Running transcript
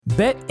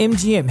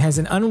BetMGM has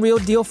an unreal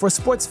deal for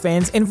sports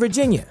fans in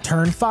Virginia.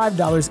 Turn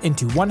 $5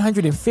 into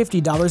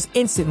 $150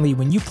 instantly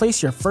when you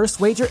place your first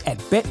wager at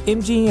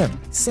BetMGM.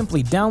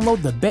 Simply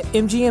download the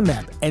BetMGM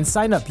app and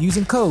sign up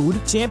using code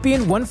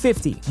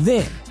Champion150.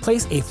 Then,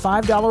 place a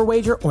 $5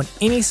 wager on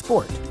any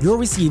sport. You'll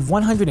receive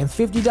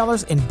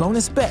 $150 in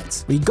bonus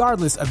bets,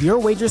 regardless of your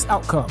wager's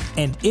outcome.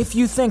 And if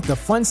you think the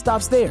fun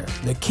stops there,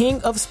 the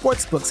King of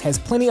Sportsbooks has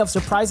plenty of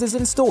surprises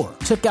in store.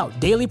 Check out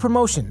daily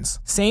promotions,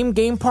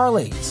 same-game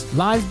parlays,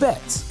 live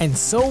bets, and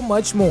so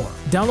much more.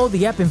 Download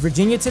the app in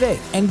Virginia today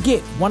and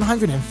get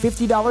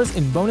 $150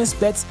 in bonus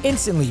bets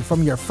instantly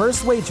from your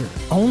first wager.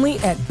 Only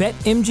at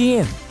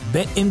BetMGM.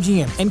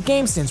 BetMGM and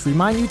GameSense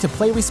remind you to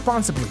play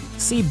responsibly.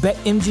 See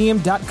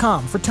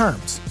BetMGM.com for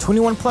terms.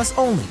 21 plus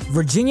only.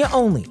 Virginia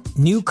only.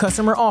 New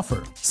customer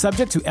offer.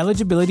 Subject to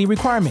eligibility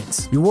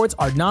requirements. Rewards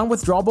are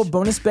non-withdrawable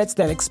bonus bets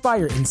that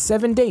expire in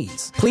 7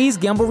 days. Please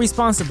gamble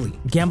responsibly.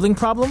 Gambling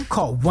problem?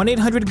 Call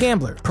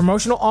 1-800-GAMBLER.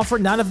 Promotional offer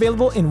not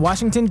available in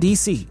Washington,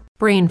 D.C.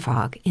 Brain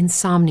fog,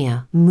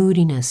 insomnia,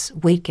 moodiness,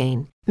 weight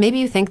gain. Maybe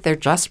you think they're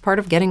just part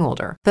of getting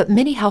older, but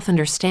MIDI Health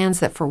understands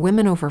that for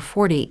women over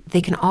 40,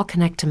 they can all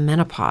connect to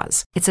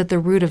menopause. It's at the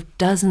root of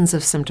dozens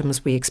of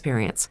symptoms we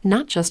experience,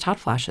 not just hot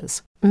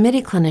flashes.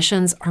 MIDI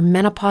clinicians are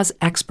menopause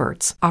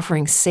experts,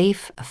 offering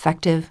safe,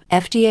 effective,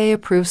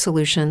 FDA-approved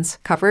solutions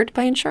covered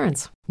by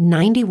insurance.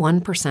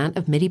 91%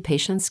 of MIDI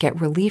patients get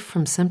relief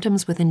from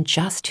symptoms within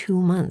just 2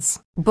 months.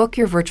 Book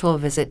your virtual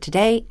visit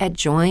today at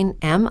joinmidi.com.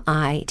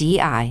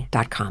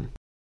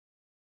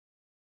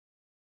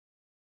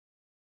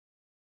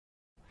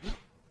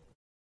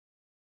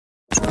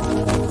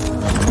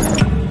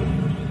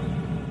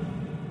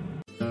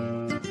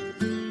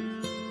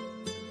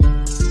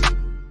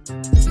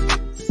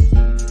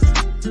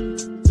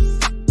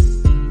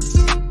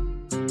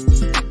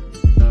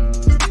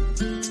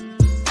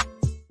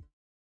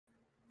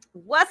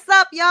 What's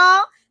up,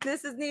 y'all?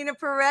 This is Nina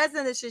Perez,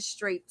 and this is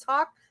Straight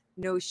Talk,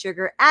 no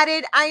sugar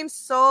added. I am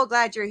so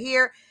glad you're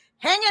here,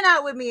 hanging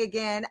out with me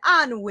again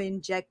on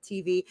Winject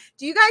TV.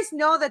 Do you guys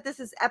know that this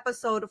is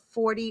episode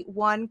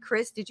 41?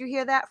 Chris, did you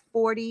hear that?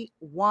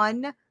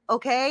 41.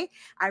 Okay.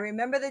 I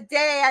remember the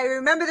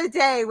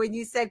day when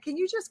you said, can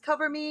you just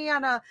cover me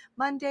on a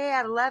Monday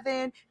at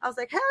 11? I was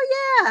like, hell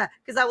yeah.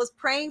 Because I was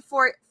praying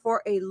for it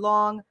for a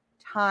long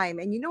time.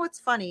 And you know what's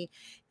funny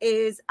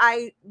is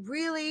I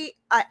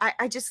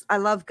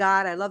love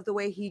God. I love the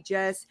way he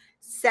just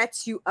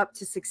sets you up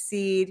to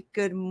succeed.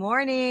 Good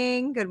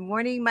morning. Good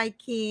morning, my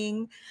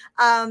king.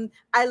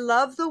 I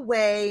love the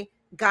way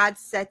God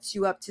sets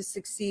you up to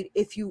succeed.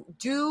 If you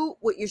do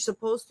what you're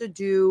supposed to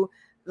do,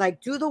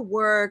 like do the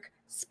work,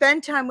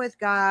 spend time with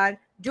God,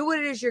 do what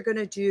it is you're going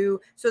to do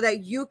so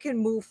that you can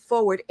move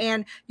forward.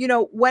 And, you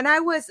know, when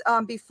I was,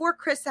 before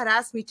Chris had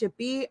asked me to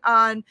be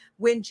on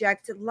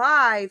Winject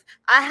Live,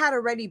 I had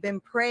already been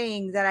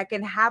praying that I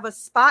can have a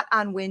spot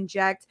on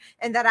Winject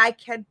and that I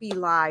can be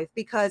live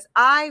because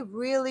I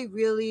really,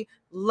 really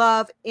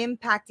love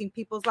impacting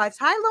people's lives.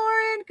 Hi,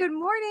 Lauren. Good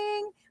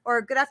morning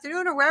or good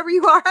afternoon or wherever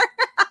you are.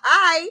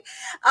 Hi.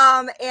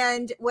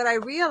 And what I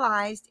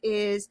realized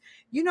is,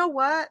 you know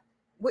what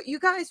you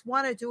guys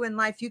want to do in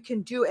life, you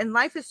can do. And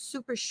life is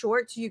super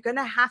short. So you're going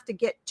to have to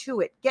get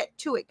to it,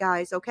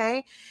 guys.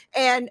 Okay.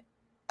 And,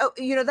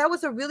 you know, that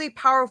was a really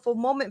powerful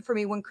moment for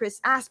me when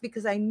Chris asked,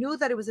 because I knew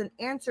that it was an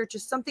answer to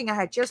something I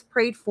had just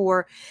prayed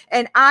for.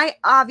 And I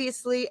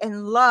obviously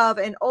and love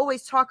and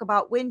always talk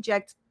about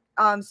Winject.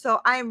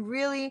 So I am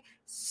really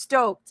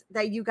stoked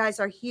that you guys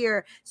are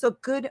here. So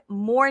good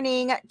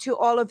morning to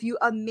all of you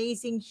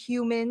amazing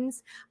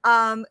humans.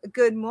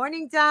 Good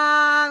morning,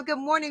 Dom. Good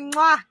morning.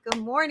 Mwah. Good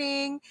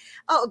morning.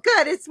 Oh,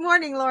 good. It's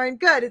morning, Lauren.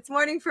 Good. It's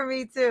morning for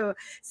me too.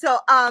 So,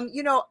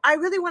 you know, I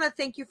really want to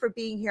thank you for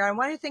being here. I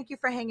want to thank you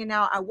for hanging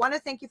out. I want to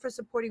thank you for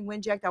supporting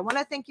Winject. I want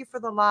to thank you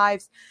for the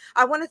lives.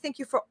 I want to thank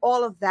you for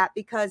all of that,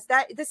 because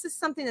this is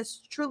something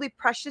that's truly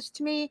precious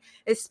to me.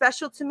 It's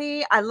special to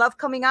me. I love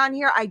coming on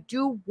here. I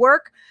do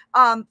work,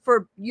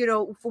 for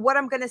what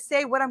I'm going to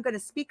say, what I'm going to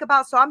speak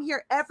about. So I'm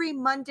here every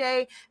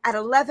Monday at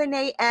 11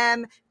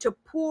 a.m. to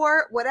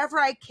pour whatever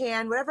I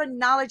can, whatever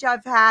knowledge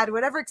I've had,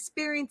 whatever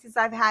experiences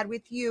I've had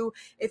with you.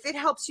 If it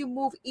helps you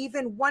move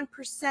even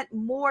 1%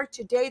 more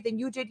today than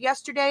you did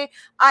yesterday,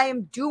 I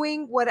am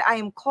doing what I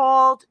am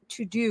called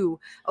to do.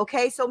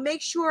 Okay. So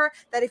make sure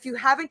that if you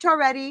haven't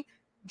already,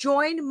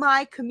 join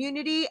my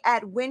community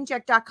at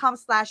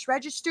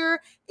winject.com/register.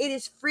 It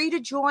is free to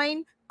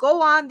join.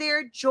 Go on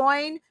there,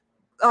 join.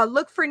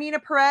 Look for Nina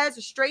Perez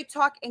or Straight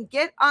Talk and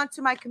get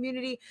onto my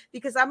community,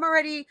 because I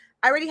already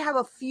have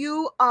a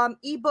few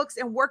ebooks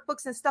and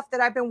workbooks and stuff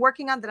that I've been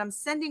working on that I'm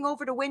sending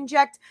over to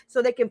Winject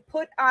so they can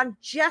put on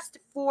just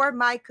for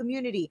my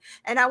community.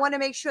 And I want to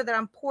make sure that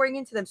I'm pouring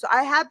into them. So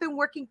I have been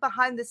working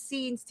behind the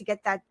scenes to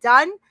get that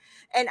done.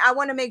 And I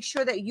want to make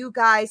sure that you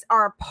guys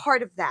are a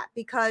part of that,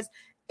 because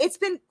it's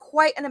been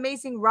quite an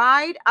amazing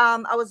ride.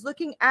 I was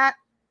looking at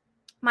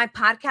my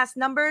podcast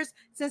numbers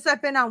since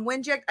I've been on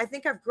Winject. I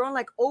think I've grown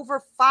like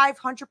over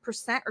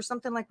 500% or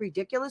something like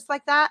ridiculous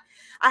like that.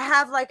 I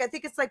have like, I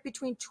think it's like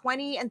between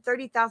 20 and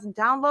 30,000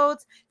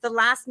 downloads the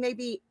last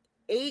maybe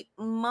 8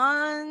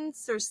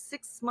 months or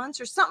 6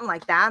 months or something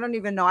like that. I don't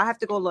even know. I have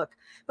to go look.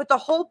 But the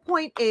whole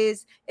point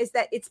is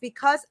that it's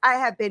because I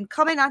have been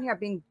coming on here,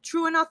 being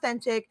true and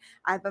authentic.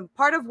 I've been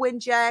part of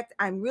Winject.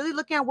 I'm really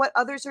looking at what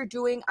others are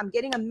doing. I'm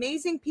getting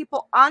amazing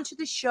people onto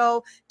the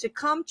show to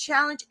come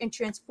challenge and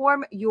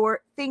transform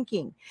your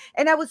thinking.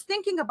 And I was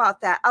thinking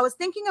about that. I was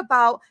thinking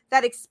about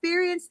that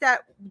experience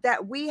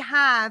that we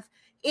have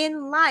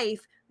in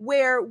life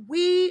where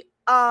we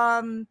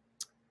have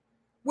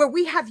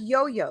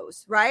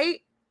yo-yos,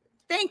 right?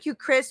 Thank you,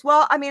 Chris.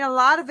 Well, I mean, a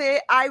lot of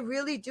it, I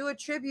really do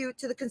attribute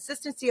to the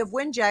consistency of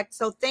Winject.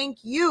 So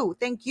thank you.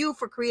 Thank you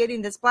for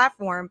creating this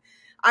platform.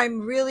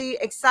 I'm really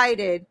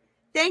excited.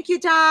 Thank you,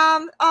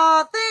 Tom.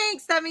 Oh,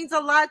 thanks. That means a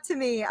lot to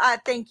me.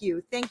 Thank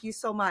you. Thank you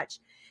so much.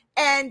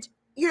 And,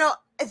 you know,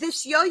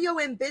 this yo-yo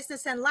in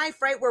business and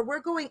life, right, where we're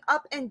going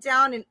up and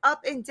down and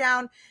up and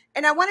down.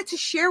 And I wanted to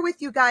share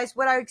with you guys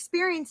what I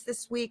experienced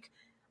this week.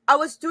 I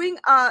was doing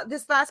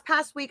this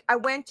past week, I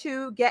went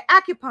to get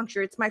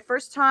acupuncture. It's my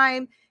first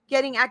time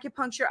getting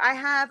acupuncture. I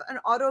have an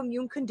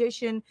autoimmune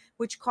condition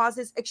which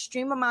causes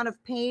extreme amount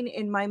of pain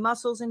in my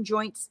muscles and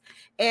joints.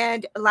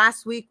 And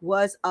last week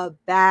was a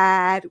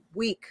bad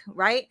week,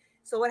 right?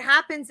 So what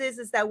happens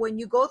is that when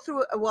you go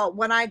through, I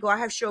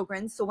have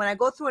Sjogren's. So when I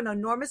go through an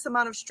enormous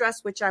amount of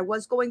stress, which I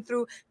was going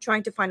through,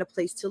 trying to find a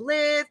place to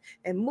live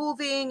and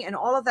moving and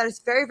all of that is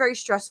very, very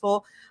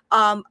stressful.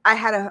 I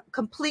had a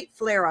complete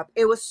flare up.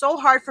 It was so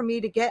hard for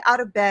me to get out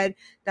of bed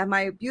that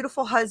my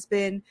beautiful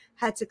husband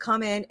had to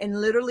come in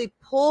and literally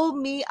pull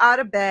me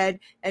out of bed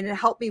and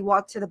help me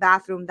walk to the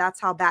bathroom.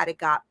 That's how bad it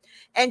got.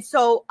 And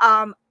so,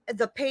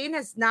 the pain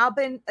has now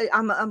been,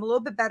 I'm a little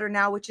bit better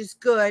now, which is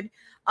good.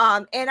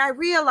 And I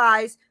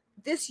realize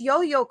this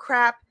yo-yo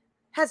crap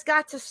has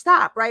got to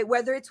stop, right?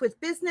 Whether it's with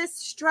business,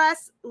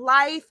 stress,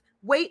 life,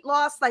 weight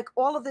loss, like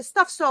all of this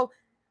stuff. So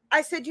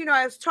I said, you know,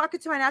 I was talking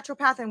to my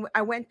naturopath and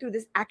I went through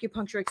this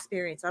acupuncture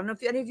experience. I don't know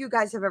if any of you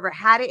guys have ever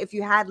had it. If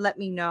you had, let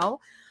me know.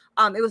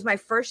 It was my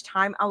first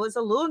time. I was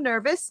a little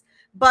nervous,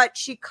 but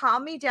she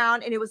calmed me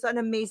down and it was an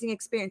amazing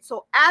experience.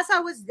 So as I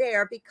was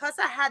there, because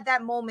I had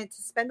that moment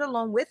to spend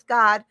alone with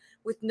God,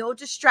 with no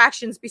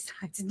distractions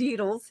besides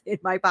needles in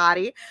my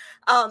body,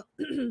 I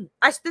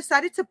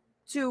decided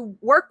to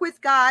work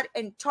with God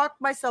and talk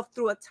myself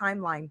through a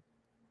timeline.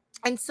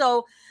 And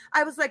so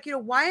I was like, you know,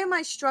 why am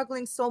I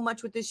struggling so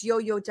much with this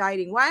yo-yo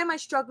dieting? Why am I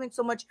struggling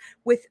so much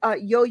with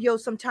yo-yo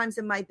sometimes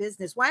in my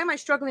business? Why am I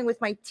struggling with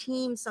my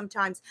team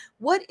sometimes?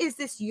 What is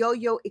this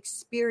yo-yo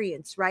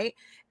experience, right?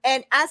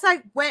 And as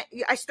I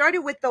started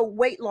with the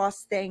weight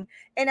loss thing,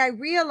 and I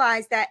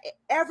realized that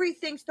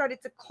everything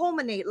started to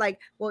culminate.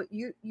 Like, well,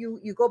 you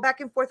go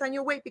back and forth on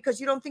your weight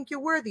because you don't think you're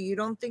worthy. You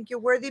don't think you're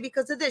worthy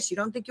because of this. You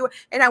don't think you're.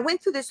 And I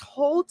went through this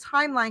whole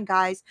timeline,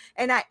 guys,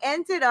 and I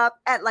ended up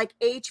at like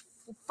age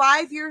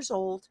 5 years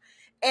old,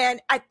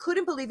 and I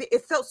couldn't believe it.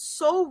 It felt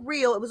so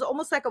real. It was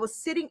almost like I was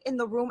sitting in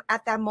the room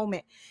at that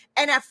moment.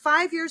 And at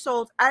 5 years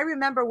old, I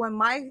remember when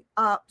my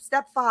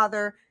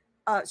stepfather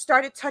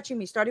started touching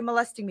me, started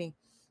molesting me.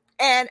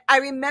 And I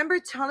remember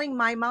telling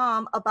my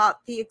mom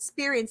about the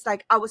experience.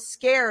 Like, I was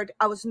scared.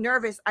 I was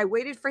nervous. I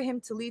waited for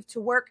him to leave to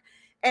work.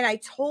 And I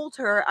told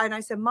her, and I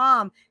said,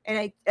 Mom,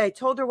 and I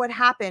told her what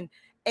happened.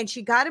 And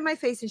she got in my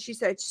face and she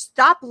said,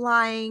 stop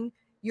lying.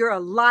 You're a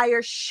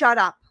liar. Shut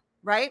up.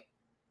 Right?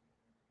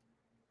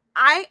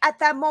 At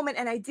that moment,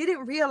 and I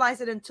didn't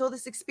realize it until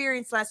this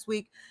experience last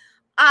week,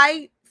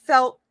 I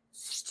felt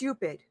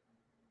stupid.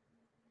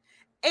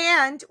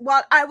 And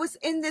while I was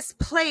in this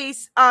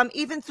place,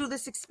 even through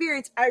this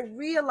experience, I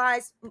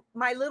realized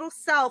my little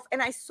self,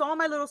 and I saw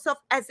my little self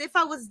as if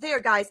I was there,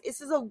 guys.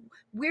 This is a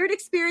weird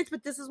experience,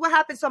 but this is what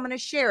happened, so I'm going to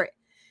share it.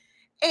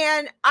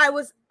 And I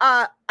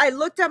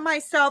looked at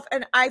myself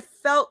and I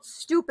felt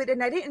stupid,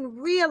 and I didn't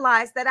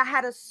realize that I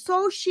had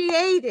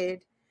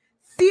associated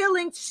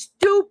feeling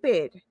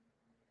stupid,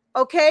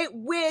 okay,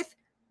 with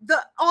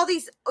all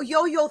these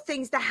yo-yo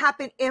things that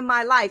happened in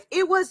my life.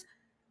 It was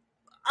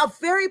a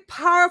very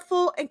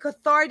powerful and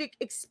cathartic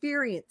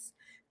experience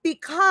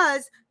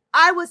because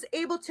I was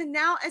able to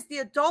now, as the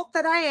adult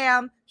that I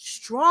am,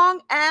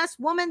 strong ass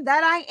woman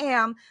that I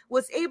am,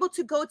 was able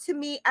to go to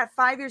me at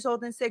 5 years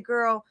old and say,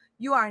 girl,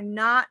 you are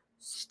not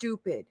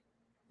stupid.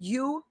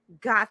 You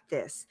got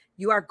this.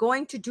 You are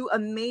going to do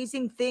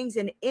amazing things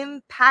and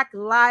impact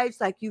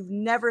lives like you've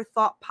never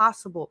thought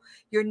possible.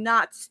 You're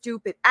not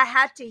stupid. I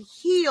had to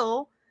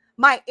heal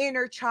my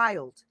inner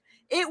child.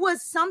 It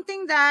was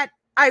something that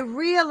I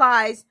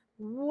realized,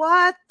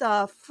 what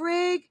the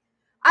frig?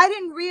 I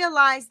didn't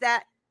realize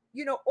that,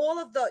 you know, all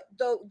of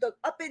the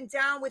up and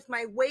down with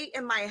my weight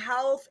and my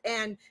health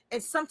and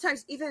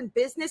sometimes even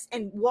business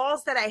and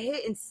walls that I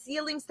hit and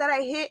ceilings that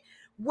I hit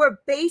were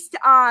based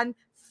on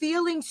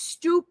feeling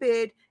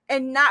stupid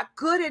and not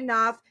good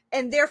enough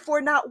and therefore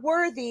not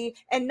worthy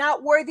and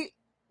not worthy.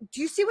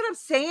 Do you see what I'm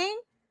saying?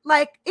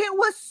 Like, it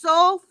was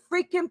so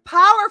freaking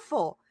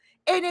powerful.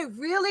 And it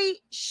really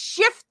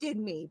shifted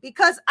me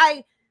because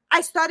I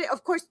started,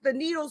 of course, the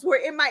needles were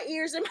in my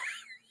ears and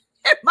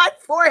my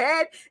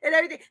forehead and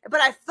everything,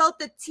 but I felt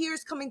the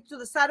tears coming to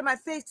the side of my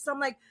face because I'm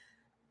like,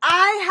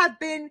 I have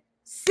been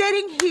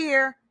sitting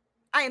here.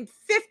 I am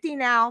 50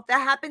 now.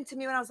 That happened to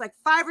me when I was like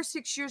 5 or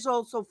 6 years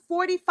old. So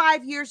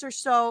 45 years or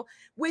so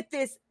with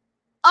this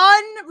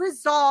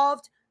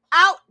unresolved,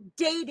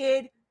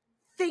 outdated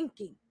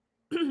thinking.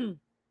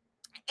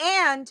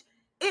 And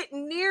it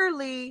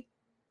nearly,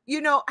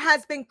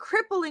 has been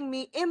crippling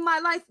me in my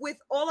life with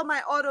all of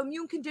my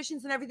autoimmune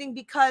conditions and everything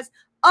because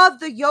of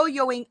the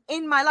yo-yoing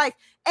in my life.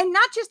 And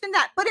not just in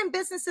that, but in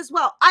business as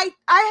well. I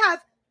have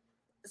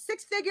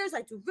 6 figures.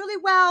 I do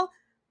really well.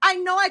 I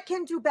know I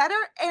can do better,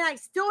 and I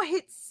still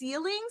hit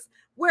ceilings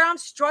where I'm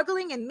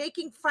struggling and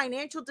making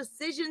financial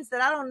decisions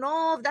that I don't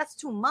know if that's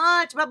too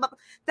much, blah, blah, blah,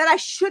 that I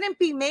shouldn't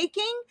be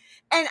making.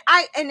 And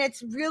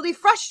it's really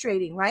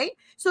frustrating, right?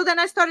 So then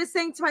I started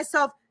saying to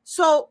myself,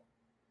 so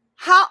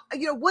how,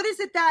 what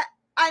is it that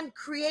I'm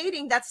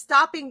creating that's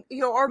stopping,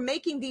 or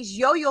making these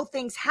yo-yo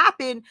things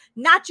happen,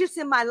 not just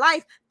in my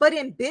life, but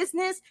in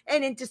business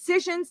and in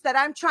decisions that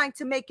I'm trying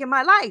to make in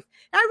my life.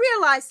 And I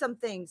realized some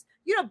things,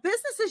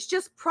 business is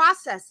just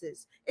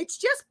processes. It's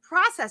just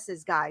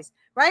processes, guys,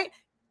 right?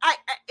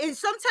 And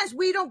sometimes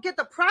we don't get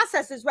the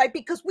processes right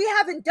because we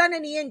haven't done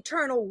any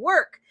internal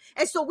work.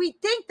 And so we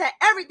think that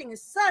everything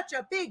is such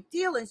a big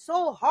deal and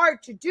so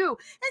hard to do.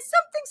 And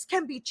some things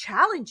can be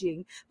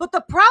challenging. But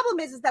the problem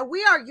is that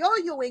we are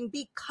yo-yoing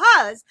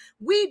because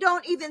we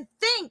don't even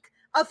think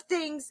of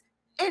things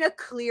in a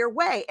clear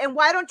way. And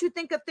why don't you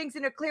think of things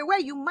in a clear way?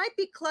 You might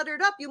be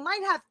cluttered up. You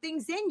might have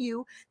things in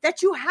you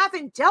that you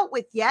haven't dealt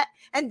with yet.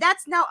 And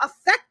that's now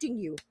affecting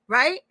you,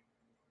 right?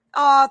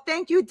 Oh,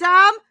 thank you,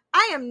 Dom.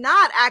 I am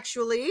not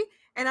actually.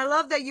 And I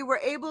love that you were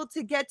able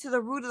to get to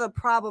the root of the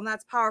problem.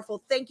 That's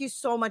powerful. Thank you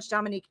so much,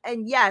 Dominique.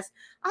 And yes,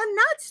 I'm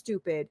not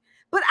stupid,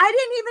 but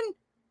I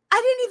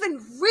didn't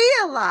even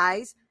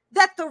realize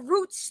that the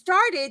root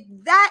started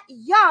that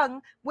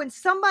young when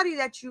somebody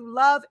that you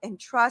love and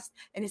trust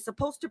and is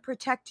supposed to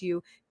protect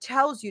you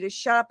tells you to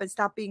shut up and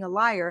stop being a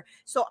liar.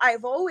 So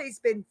I've always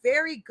been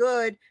very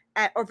good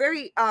at, or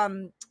very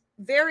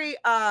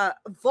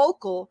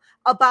vocal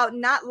about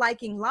not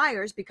liking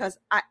liars because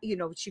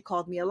she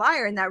called me a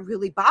liar and that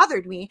really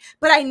bothered me.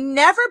 But I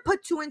never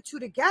put 2 and 2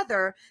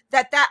 together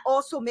that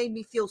also made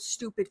me feel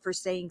stupid for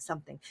saying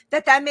something,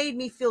 that made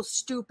me feel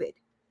stupid,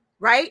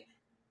 right?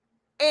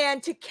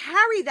 And to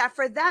carry that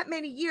for that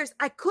many years,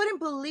 I couldn't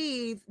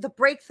believe the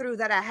breakthrough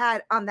that I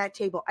had on that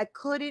table. I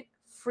couldn't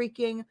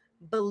freaking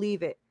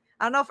believe it.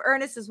 I don't know if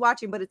Ernest is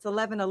watching, but it's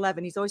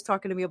 11:11. He's always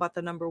talking to me about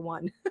the number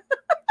 1.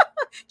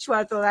 Just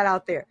want to throw that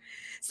out there.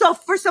 So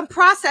for some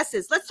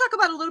processes, let's talk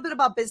about a little bit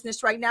about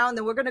business right now. And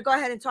then we're going to go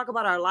ahead and talk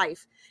about our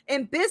life.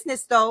 In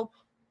business, though,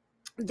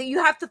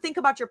 you have to think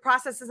about your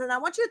processes. And I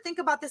want you to think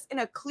about this in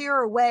a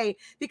clearer way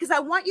because I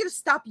want you to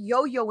stop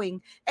yo-yoing.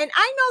 And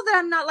I know that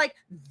I'm not like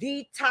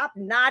the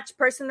top-notch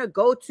person to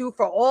go to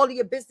for all of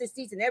your business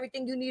needs and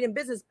everything you need in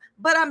business,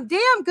 but I'm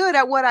damn good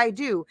at what I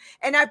do.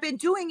 And I've been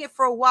doing it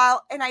for a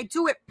while and I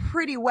do it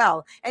pretty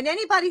well. And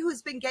anybody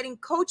who's been getting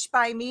coached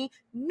by me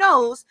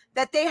knows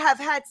that they have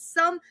had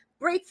some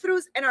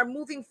breakthroughs and are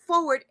moving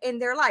forward in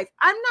their life.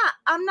 I'm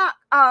not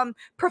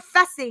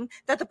professing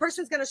that the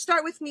person's going to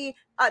start with me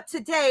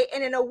today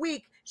and in a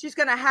week she's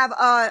going to have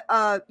a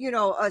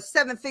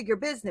 7-figure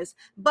business.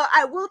 But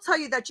I will tell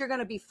you that you're going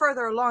to be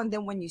further along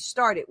than when you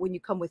started, when you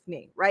come with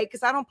me, right?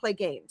 Because I don't play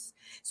games.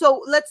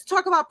 So let's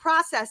talk about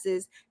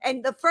processes.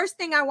 And the first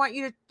thing I want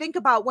you to think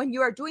about when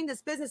you are doing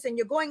this business and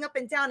you're going up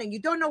and down and you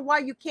don't know why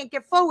you can't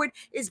get forward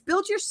is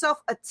build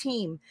yourself a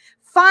team.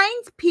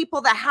 Find people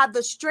that have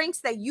the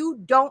strengths that you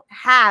don't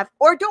have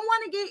or don't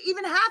want to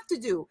even have to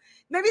do.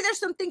 Maybe there's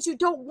some things you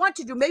don't want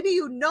to do. Maybe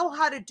you know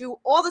how to do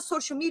all the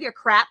social media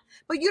crap,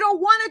 but you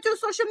don't want to do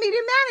social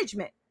media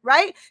management,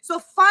 right? So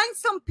find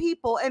some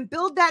people and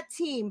build that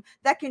team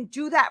that can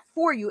do that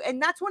for you.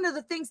 And that's one of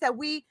the things that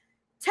we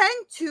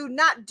tend to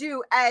not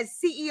do as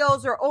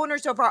CEOs or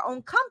owners of our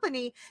own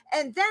company.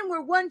 And then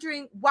we're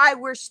wondering why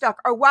we're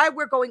stuck or why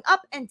we're going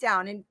up and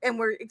down and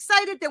we're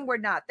excited, then we're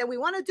not. Then we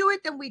want to do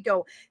it, then we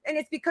don't. And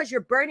it's because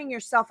you're burning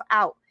yourself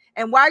out.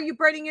 And why are you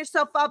burning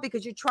yourself out?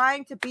 Because you're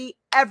trying to be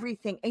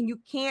everything and you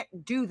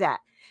can't do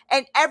that.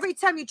 And every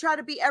time you try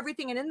to be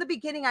everything, and in the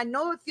beginning, I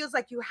know it feels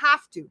like you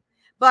have to,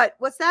 but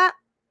what's that?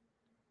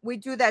 We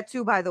do that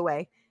too, by the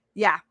way.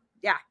 Yeah.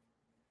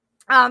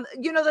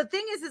 The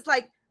thing is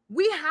like,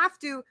 we have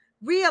to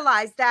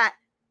realize that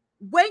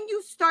when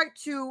you start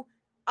to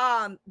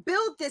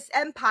build this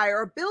empire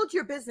or build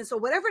your business or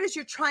whatever it is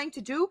you're trying to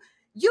do,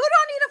 you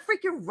don't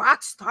need a freaking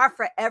rock star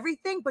for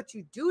everything, but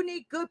you do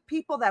need good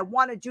people that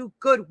want to do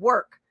good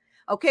work.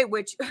 Okay,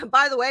 which,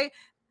 by the way,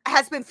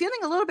 has been feeling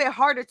a little bit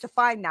harder to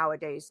find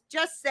nowadays.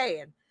 Just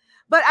saying.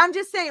 But I'm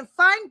just saying,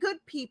 find good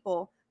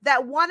people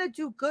that want to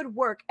do good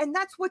work. And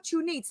that's what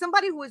you need.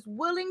 Somebody who is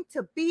willing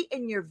to be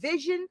in your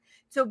vision,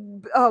 to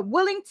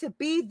willing to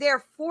be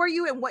there for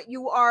you and what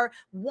you are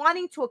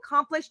wanting to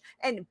accomplish,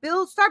 and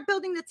start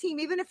building the team,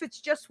 even if it's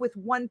just with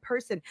one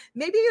person.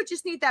 Maybe you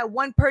just need that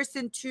one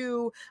person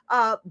to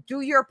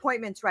do your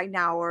appointments right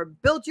now, or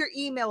build your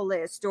email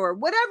list, or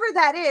whatever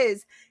that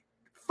is.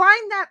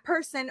 Find that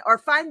person or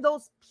find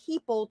those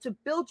people to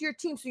build your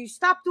team, so you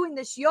stop doing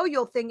this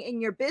yo-yo thing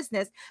in your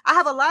business. I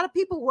have a lot of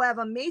people who have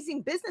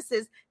amazing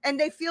businesses and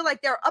they feel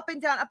like they're up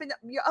and down,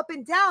 you're up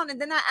and down.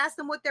 And then I ask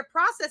them what their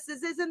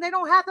processes is and they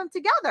don't have them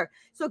together.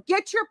 So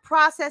get your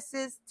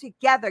processes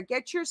together.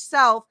 Get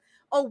yourself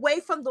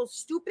away from those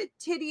stupid,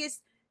 tedious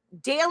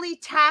daily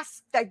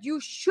tasks that you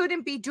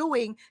shouldn't be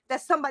doing,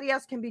 that somebody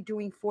else can be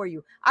doing for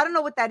you. I don't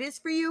know what that is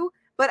for you,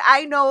 but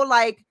I know,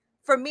 like,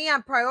 for me,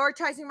 I'm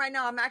prioritizing right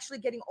now. I'm actually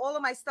getting all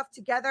of my stuff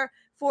together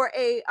for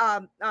a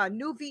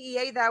new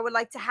VEA that I would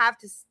like to have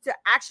to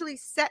actually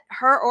set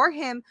her or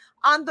him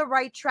on the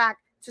right track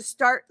to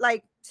start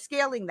like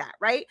scaling that,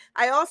 right?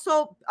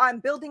 I'm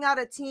building out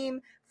a team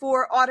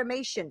for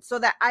automation so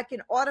that I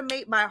can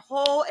automate my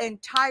whole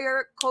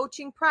entire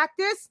coaching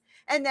practice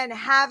and then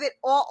have it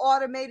all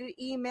automated,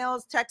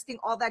 emails, texting,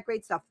 all that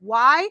great stuff.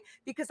 Why?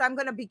 Because I'm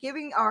going to be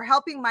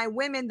helping my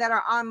women that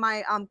are on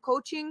my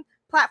coaching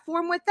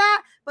platform with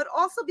that, but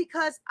also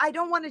because I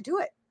don't want to do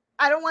it.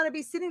 I don't want to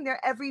be sitting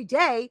there every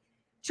day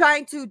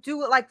trying to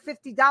do like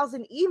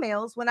 50,000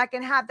 emails when I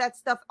can have that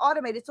stuff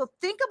automated. So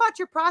think about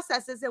your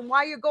processes and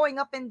why you're going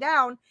up and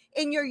down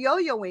in your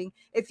yo-yoing.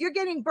 If you're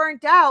getting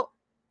burnt out,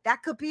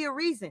 that could be a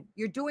reason.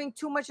 You're doing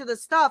too much of the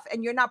stuff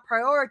and you're not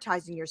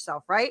prioritizing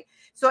yourself, right?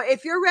 So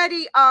if you're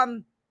ready,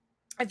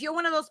 if you're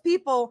one of those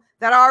people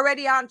that are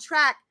already on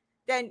track,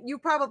 then you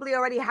probably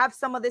already have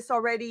some of this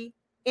already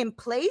in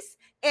place,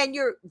 and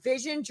you're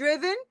vision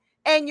driven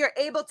and you're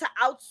able to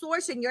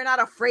outsource and you're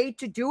not afraid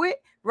to do it,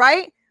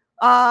 right?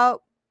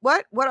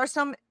 What are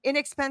some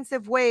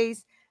inexpensive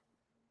ways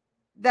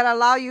that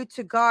allow you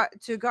to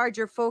guard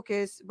your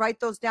focus? Write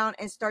those down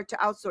and start to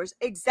outsource.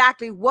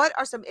 Exactly. What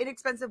are some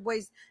inexpensive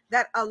ways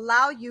that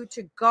allow you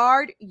to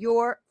guard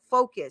your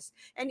focus?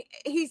 And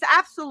he's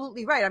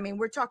absolutely right. I mean,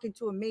 we're talking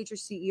to a major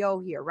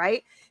CEO here,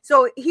 right?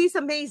 So he's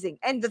amazing.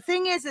 And the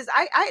thing is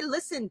I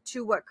listen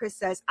to what Chris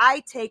says.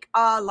 I take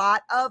a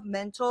lot of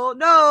mental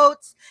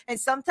notes and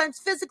sometimes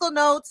physical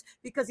notes,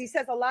 because he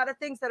says a lot of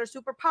things that are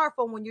super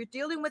powerful. When you're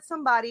dealing with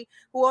somebody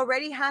who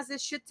already has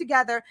this shit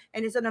together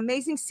and is an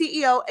amazing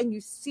CEO, and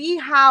you see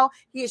how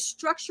he is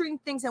structuring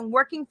things and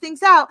working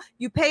things out,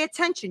 you pay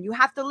attention. You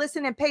have to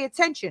listen and pay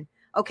attention.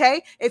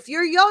 Okay. If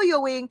you're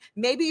yo-yoing,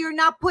 maybe you're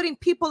not putting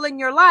people in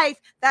your life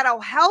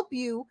that'll help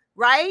you,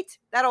 right?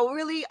 That'll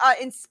really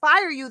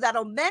inspire you,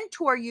 that'll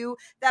mentor you,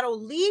 that'll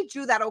lead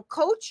you, that'll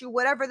coach you,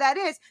 whatever that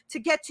is, to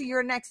get to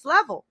your next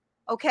level.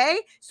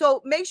 Okay.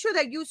 So make sure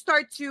that you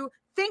start to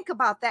think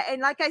about that.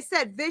 And like I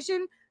said,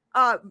 vision,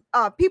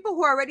 people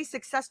who are already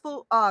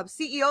successful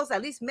CEOs,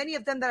 at least many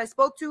of them that I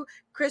spoke to,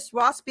 Chris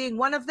Ross being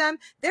one of them,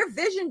 they're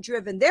vision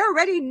driven. They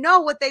already know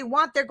what they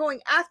want. They're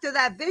going after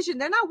that vision.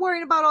 They're not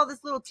worrying about all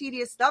this little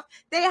tedious stuff.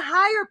 They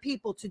hire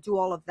people to do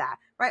all of that,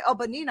 right? Oh,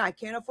 but Nina, I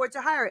can't afford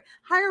to hire it.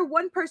 Hire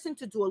one person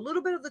to do a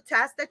little bit of the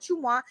task that you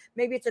want.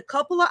 Maybe it's a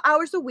couple of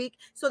hours a week,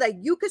 so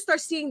that you can start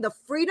seeing the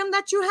freedom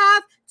that you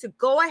have to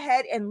go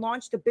ahead and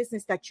launch the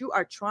business that you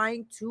are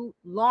trying to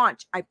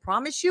launch. I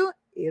promise you,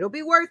 it'll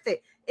be worth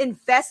it.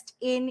 Invest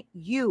in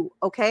you.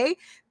 Okay.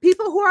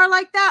 People who are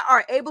like that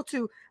are able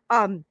to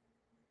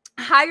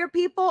hire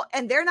people,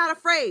 and they're not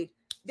afraid.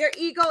 Their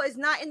ego is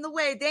not in the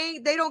way.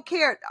 They don't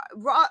care.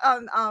 I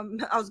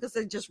was gonna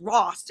say just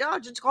Ross.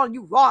 I'm just calling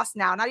you Ross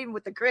now, not even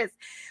with the Chris.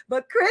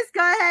 But Chris, go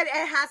ahead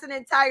and has an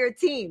entire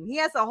team. He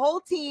has a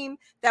whole team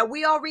that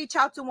we all reach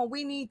out to when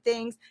we need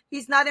things.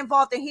 He's not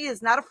involved, and he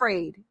is not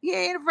afraid. He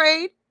ain't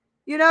afraid.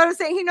 You know what I'm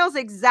saying? He knows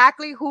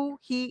exactly who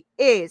he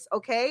is.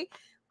 Okay.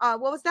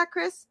 What was that,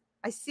 Chris?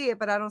 I see it,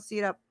 but I don't see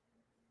it up.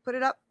 Put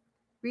it up.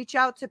 Reach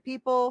out to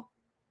people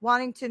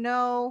wanting to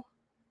know.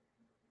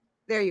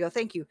 There you go.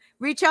 Thank you.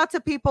 Reach out to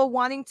people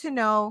wanting to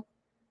know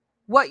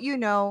what you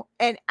know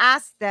and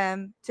ask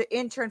them to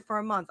intern for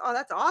a month. Oh,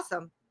 that's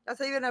awesome.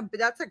 That's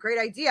a great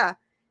idea,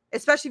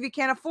 especially if you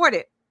can't afford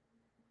it.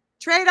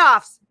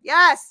 Trade-offs.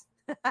 Yes.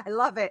 I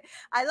love it.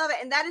 I love it.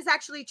 And that is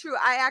actually true.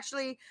 I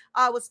actually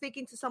was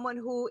speaking to someone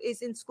who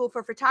is in school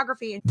for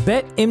photography.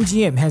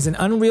 BetMGM has an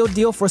unreal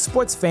deal for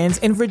sports fans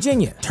in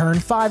Virginia. Turn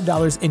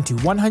 $5 into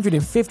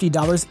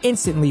 $150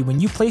 instantly when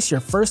you place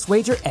your first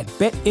wager at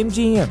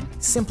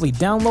BetMGM. Simply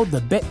download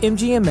the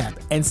BetMGM app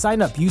and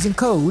sign up using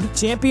code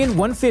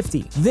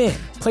Champion150. Then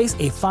place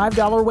a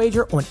 $5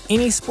 wager on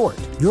any sport.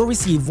 You'll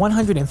receive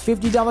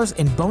 $150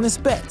 in bonus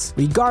bets,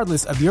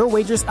 regardless of your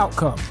wager's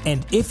outcome.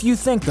 And if you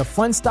think the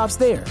fun stops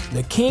there,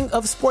 the king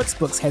of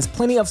sportsbooks has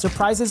plenty of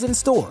surprises in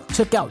store.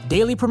 Check out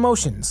daily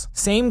promotions,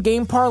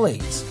 same-game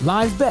parlays,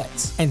 live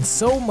bets, and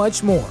so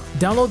much more.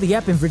 Download the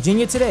app in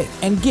Virginia today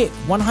and get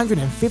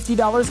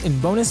 $150 in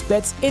bonus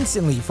bets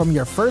instantly from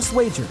your first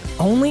wager,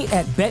 only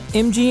at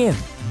BetMGM.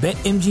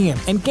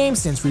 BetMGM and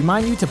GameSense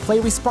remind you to play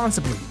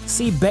responsibly.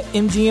 See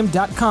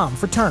BetMGM.com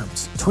for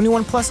terms.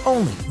 21 plus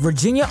only.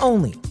 Virginia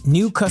only.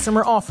 New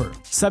customer offer.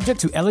 Subject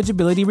to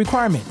eligibility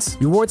requirements.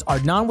 Rewards are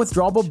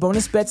non-withdrawable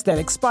bonus bets that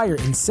expire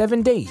in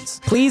 7 days.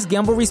 Please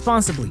gamble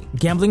responsibly.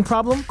 Gambling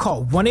problem?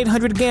 Call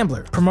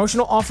 1-800-GAMBLER.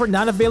 Promotional offer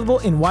not available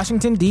in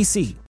Washington,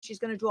 D.C. She's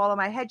going to do all of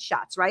my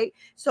headshots, right?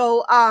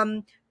 So,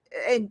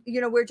 and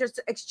we're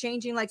just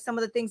exchanging like some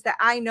of the things that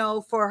I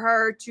know for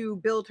her to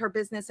build her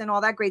business and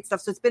all that great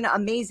stuff. So it's been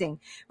amazing,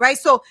 right?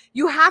 So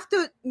you have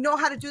to know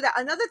how to do that.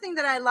 Another thing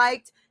that I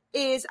liked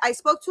is I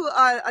spoke to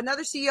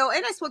another CEO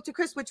and I spoke to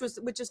Chris, which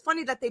is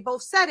funny that they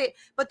both said it,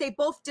 but they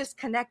both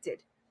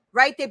disconnected,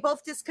 right? They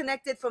both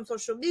disconnected from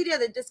social media.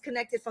 They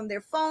disconnected from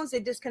their phones. They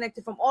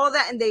disconnected from all of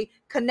that, and they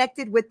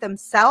connected with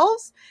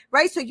themselves,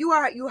 right? So you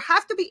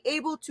have to be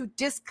able to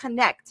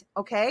disconnect,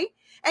 okay?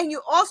 And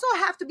you also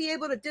have to be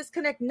able to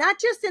disconnect, not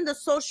just in the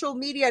social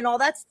media and all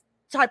that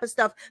type of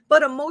stuff,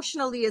 but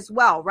emotionally as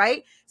well,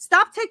 right?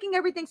 Stop taking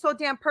everything so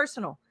damn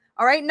personal.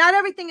 All right. Not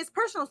everything is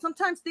personal.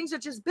 Sometimes things are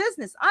just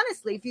business.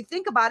 Honestly, if you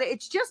think about it,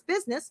 it's just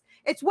business.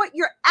 It's what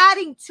you're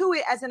adding to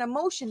it as an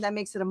emotion that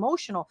makes it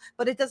emotional,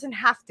 but it doesn't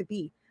have to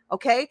be.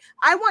 Okay.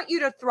 I want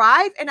you to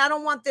thrive, and I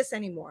don't want this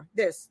anymore.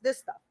 This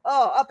stuff.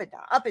 Oh, up and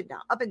down, up and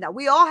down, up and down.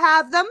 We all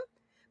have them,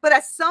 but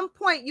at some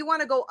point you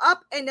want to go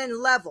up and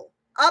then level,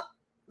 up,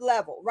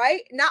 level,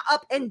 right? Not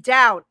up and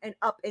down and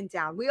up and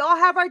down. We all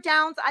have our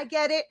downs. I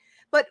get it,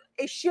 but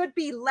it should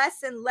be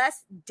less and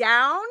less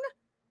down,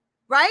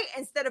 right?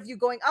 Instead of you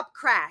going up,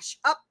 crash,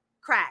 up,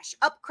 crash,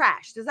 up,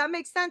 crash. Does that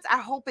make sense? I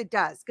hope it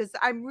does, because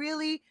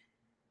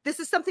this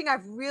is something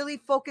I've really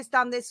focused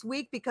on this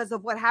week because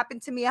of what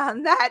happened to me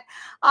on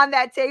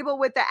that table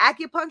with the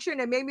acupuncture.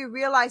 And it made me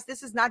realize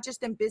this is not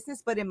just in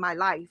business, but in my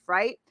life,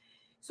 right?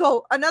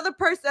 So another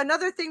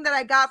thing that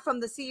I got from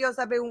the CEOs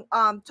I've been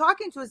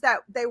talking to is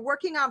that they're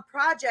working on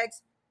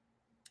projects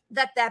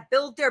that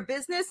build their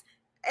business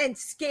and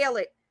scale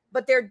it.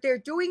 But they're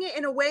doing it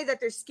in a way that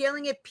they're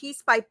scaling it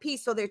piece by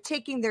piece. So they're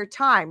taking their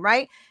time,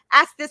 right?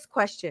 Ask this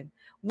question.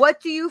 What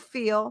do you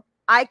feel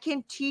I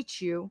can teach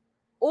you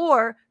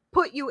or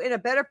put you in a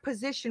better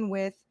position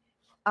with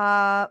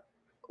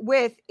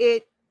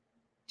it?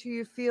 Do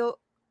you feel,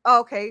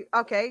 okay.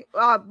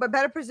 A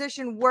better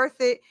position worth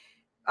it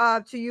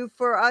to you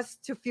for us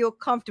to feel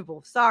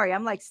comfortable? Sorry,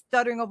 I'm like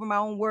stuttering over my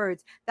own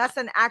words. That's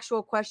an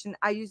actual question.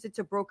 I use it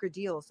to broker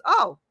deals.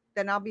 Oh,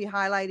 then I'll be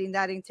highlighting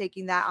that and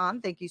taking that on.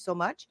 Thank you so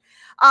much.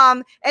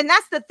 And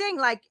that's the thing,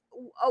 like,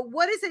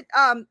 what is it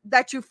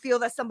that you feel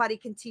that somebody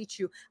can teach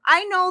you?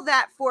 I know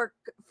that for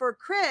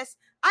Chris,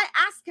 I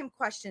ask him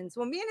questions.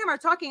 When me and him are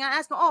talking, I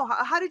ask him, oh,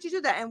 how did you do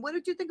that? And what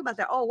did you think about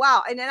that? Oh,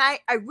 wow. And then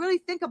I really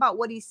think about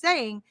what he's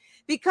saying,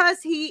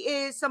 because he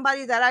is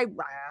somebody that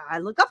I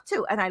look up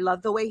to, and I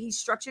love the way he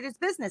structured his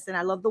business, and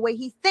I love the way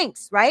he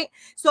thinks, right?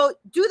 So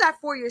do that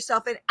for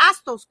yourself and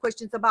ask those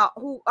questions about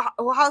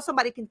how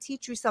somebody can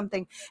teach you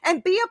something,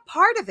 and be a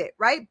part of it,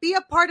 right? Be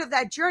a part of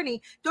that journey.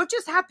 Don't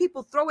just have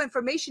people throw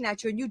information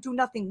at you and you do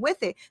nothing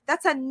with it.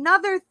 That's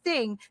another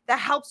thing that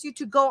helps you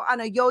to go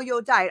on a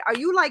yo-yo diet. Are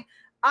you like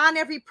on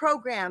every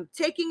program,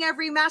 taking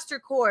every master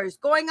course,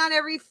 going on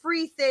every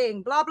free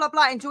thing, blah, blah,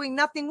 blah, and doing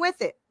nothing with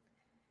it?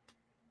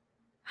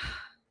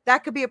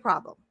 That could be a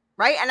problem,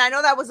 right? And I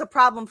know that was a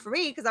problem for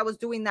me because I was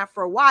doing that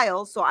for a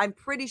while. So I'm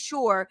pretty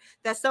sure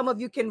that some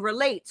of you can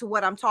relate to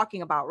what I'm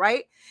talking about,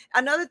 right?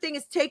 Another thing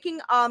is taking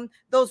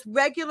those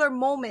regular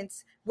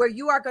moments where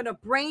you are going to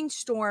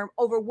brainstorm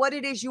over what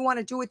it is you want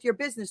to do with your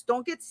business.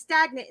 Don't get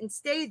stagnant and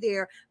stay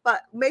there,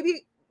 but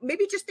maybe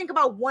just think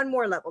about one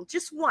more level,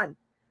 just one.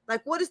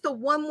 Like, what is the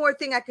one more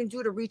thing I can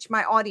do to reach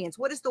my audience?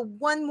 What is the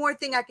one more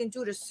thing I can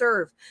do to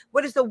serve?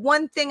 What is the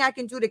one thing I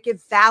can do to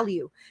give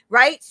value,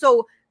 right?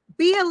 So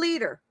be a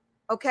leader,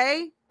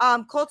 okay?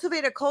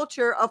 Cultivate a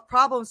culture of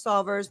problem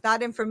solvers,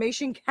 not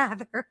information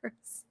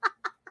gatherers.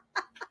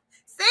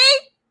 See?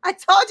 I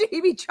told you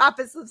he'd be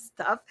dropping some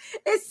stuff.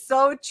 It's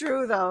so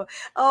true, though.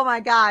 Oh, my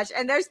gosh.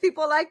 And there's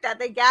people like that.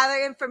 They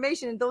gather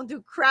information and don't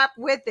do crap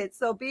with it.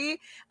 So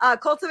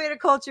cultivate a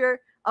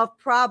culture of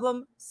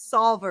problem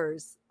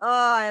solvers. Oh,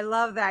 I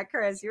love that,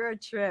 Chris. You're a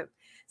trip.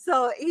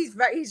 So he's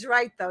right. He's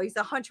right, though. He's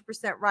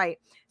 100% right.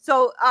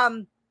 So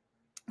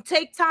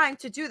take time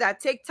to do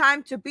that. Take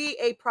time to be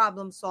a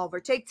problem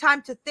solver. Take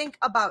time to think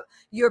about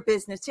your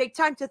business. Take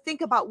time to think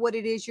about what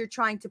it is you're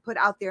trying to put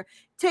out there.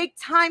 Take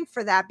time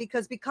for that,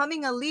 because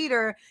becoming a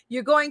leader,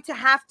 you're going to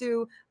have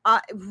to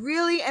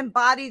really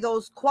embody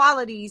those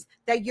qualities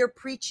that you're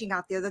preaching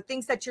out there, the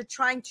things that you're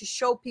trying to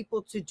show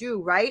people to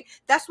do, right?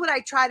 That's what I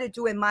try to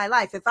do in my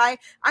life.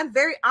 I'm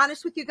very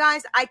honest with you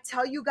guys. I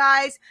tell you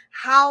guys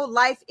how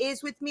life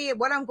is with me and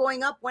what I'm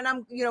going up when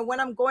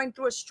I'm going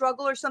through a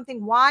struggle or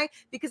something. Why?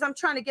 Because I'm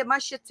trying to get my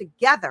shit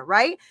together,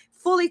 right?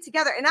 Fully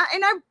together. And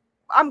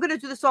I'm going to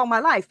do this all my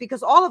life,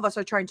 because all of us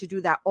are trying to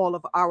do that all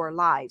of our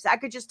lives. I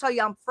could just tell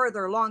you I'm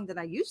further along than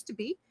I used to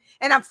be,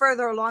 and I'm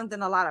further along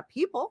than a lot of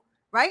people,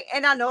 right?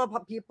 And I know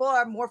people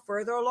are more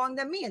further along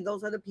than me, and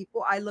those are the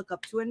people I look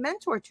up to and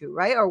mentor to,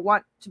 right? Or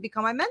want to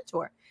become my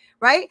mentor,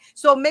 right?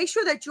 So make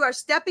sure that you are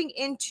stepping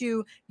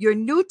into your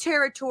new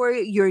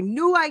territory, your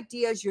new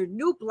ideas, your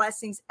new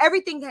blessings,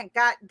 everything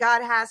that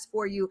God has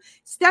for you.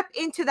 Step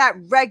into that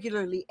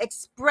regularly.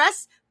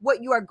 Express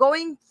what you are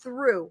going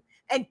through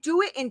and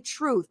do it in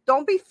truth.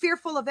 Don't be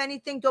fearful of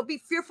anything. Don't be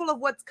fearful of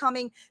what's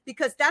coming,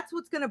 because that's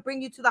what's going to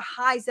bring you to the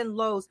highs and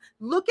lows.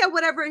 Look at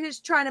whatever it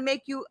is trying to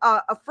make you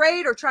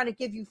afraid or trying to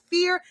give you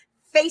fear.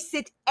 Face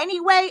it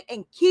anyway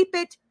and keep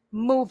it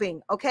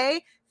moving.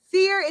 Okay.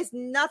 Fear is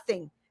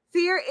nothing.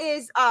 Fear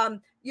is,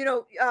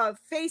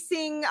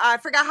 facing, I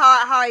forgot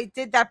how I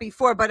did that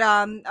before, but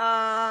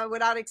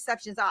without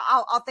exceptions,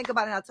 I'll think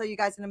about it and I'll tell you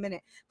guys in a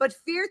minute. But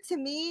fear to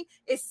me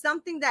is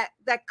something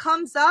that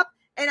comes up,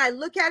 and I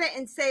look at it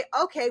and say,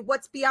 okay,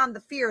 what's beyond the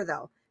fear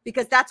though?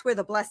 Because that's where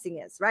the blessing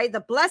is, right? The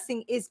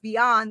blessing is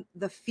beyond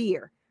the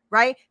fear,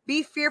 right?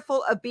 Be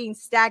fearful of being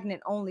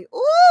stagnant only.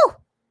 Ooh,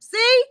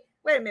 see?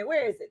 Wait a minute.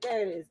 Where is it?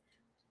 There it is.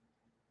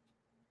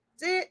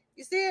 See it?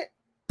 You see it?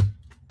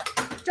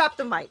 Drop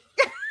the mic.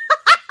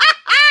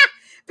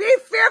 Be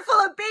fearful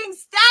of being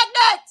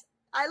stagnant.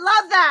 I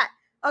love that.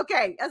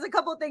 Okay, there's a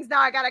couple of things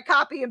now I got to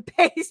copy and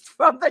paste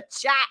from the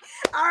chat.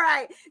 All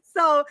right.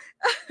 So,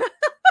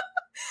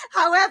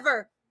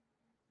 however,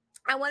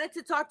 I wanted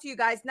to talk to you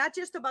guys, not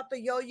just about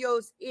the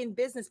yo-yos in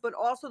business, but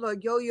also the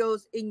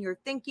yo-yos in your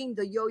thinking,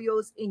 the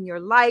yo-yos in your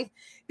life,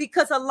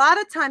 because a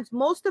lot of times,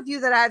 most of you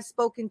that I've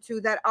spoken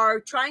to that are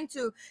trying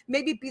to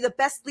maybe be the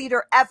best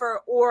leader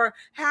ever, or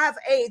have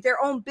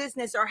their own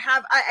business, or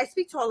I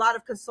speak to a lot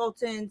of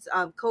consultants,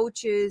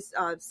 coaches,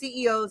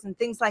 CEOs and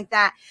things like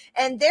that.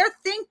 And they're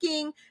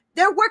thinking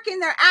they're working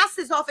their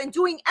asses off and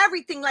doing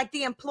everything like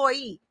the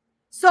employee.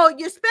 So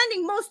you're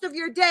spending most of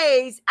your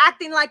days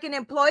acting like an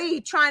employee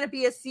trying to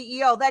be a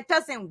CEO. That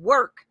doesn't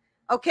work.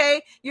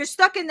 Okay. You're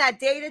stuck in that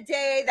day to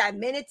day, that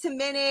minute to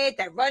minute,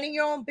 that running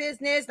your own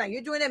business. Now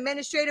you're doing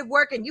administrative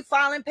work and you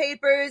filing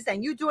papers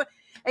and you're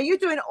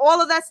doing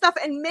all of that stuff.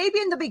 And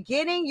maybe in the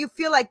beginning you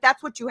feel like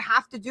that's what you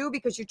have to do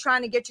because you're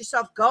trying to get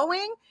yourself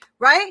going.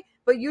 Right.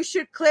 But you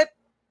should clip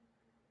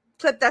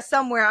that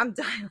somewhere. I'm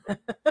done.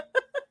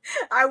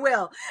 I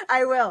will.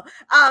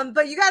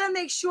 But you got to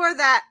make sure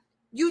that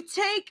you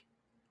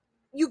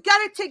got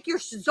to take your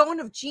zone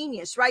of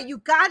genius, right? You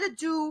got to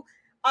do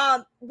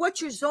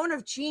what your zone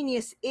of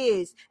genius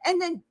is,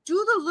 and then do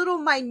the little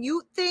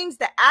minute things,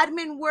 the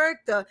admin work,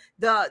 the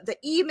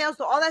emails,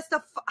 all that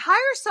stuff. Hire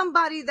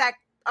somebody that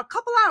a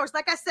couple hours,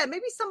 like I said,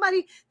 maybe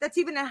somebody that's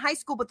even in high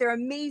school, but they're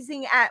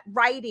amazing at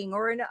writing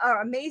or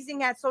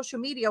amazing at social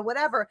media,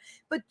 whatever.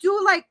 But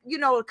do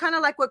kind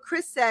of like what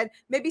Chris said,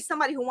 maybe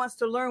somebody who wants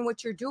to learn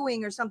what you're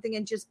doing or something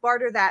and just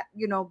barter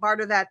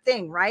that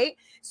thing, right?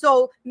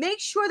 So make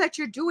sure that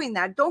you're doing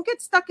that. Don't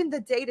get stuck in the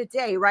day to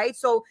day, right?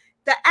 So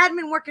the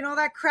admin work and all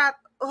that crap,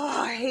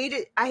 oh, I hate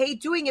it. I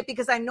hate doing it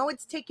because I know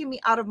it's taking me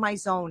out of my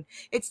zone.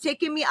 It's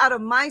taking me out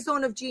of my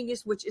zone of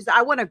genius, which is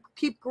I want to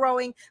keep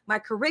growing my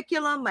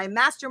curriculum, my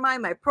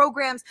mastermind, my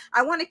programs.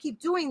 I want to keep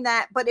doing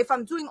that. But if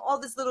I'm doing all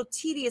this little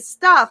tedious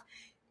stuff,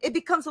 it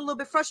becomes a little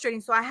bit frustrating.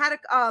 So I had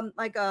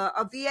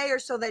a VA or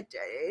so that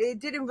it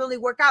didn't really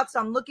work out. So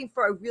I'm looking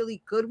for a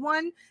really good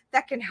one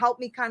that can help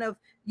me kind of,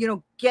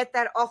 get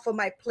that off of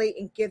my plate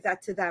and give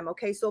that to them.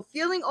 Okay. So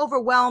feeling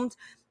overwhelmed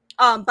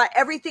by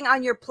everything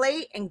on your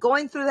plate and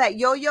going through that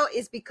yo-yo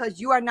is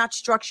because you are not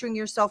structuring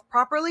yourself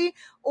properly,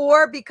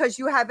 or because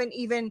you haven't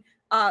even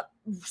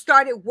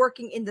started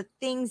working in the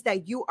things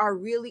that you are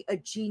really a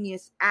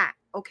genius at.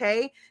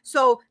 Okay.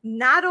 So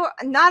not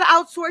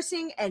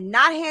outsourcing and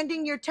not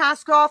handing your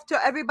task off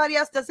to everybody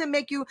else doesn't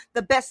make you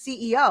the best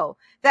CEO.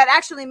 That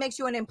actually makes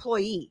you an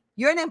employee.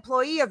 You're an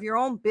employee of your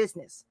own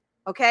business.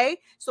 Okay.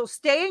 So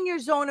stay in your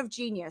zone of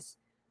genius.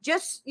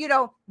 Just,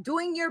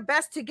 doing your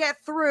best to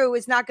get through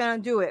is not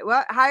going to do it.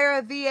 Well, hire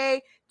a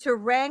VA to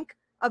rank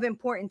of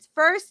importance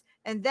first,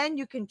 and then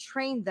you can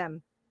train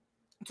them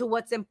to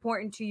what's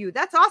important to you.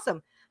 That's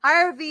awesome.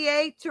 Hire a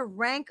VA to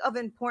rank of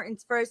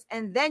importance first,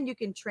 and then you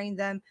can train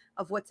them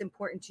of what's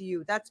important to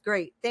you. That's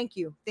great. Thank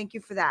you. Thank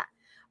you for that.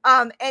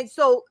 And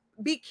so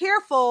be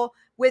careful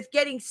with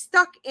getting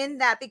stuck in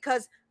that,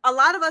 because a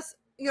lot of us,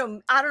 I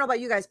don't know about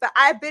you guys, but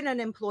I've been an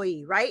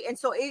employee, right? And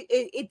so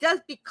it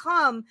does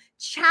become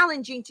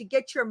challenging to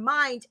get your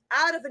mind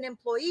out of an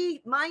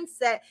employee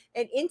mindset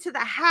and into the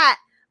hat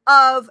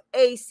of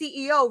a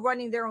CEO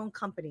running their own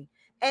company.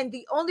 And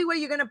the only way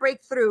you're going to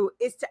break through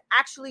is to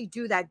actually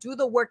do that. Do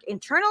the work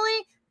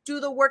internally, do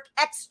the work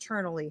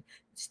externally.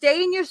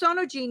 Stay in your zone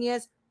of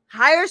genius,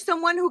 hire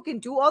someone who can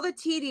do all the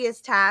tedious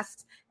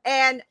tasks.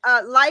 And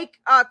like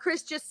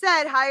Chris just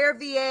said, hire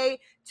VA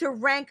to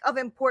rank of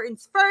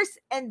importance first,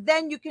 and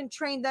then you can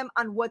train them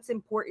on what's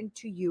important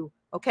to you.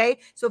 Okay.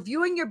 So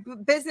viewing your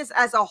business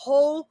as a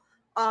whole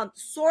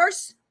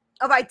source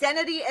of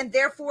identity, and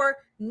therefore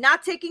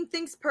not taking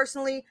things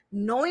personally,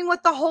 knowing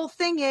what the whole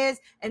thing is,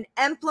 and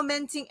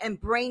implementing and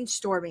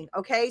brainstorming.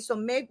 Okay. So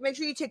make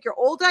sure you take your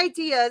old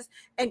ideas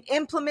and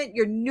implement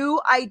your new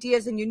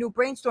ideas and your new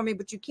brainstorming,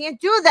 but you can't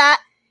do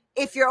that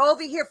If you're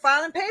over here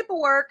filing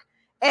paperwork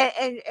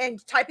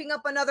and typing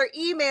up another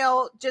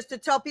email just to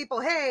tell people,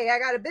 hey, I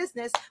got a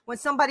business, when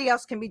somebody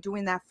else can be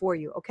doing that for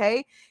you,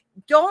 okay?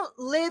 Don't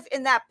live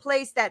in that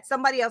place that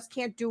somebody else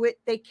can't do it.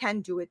 They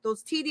can do it.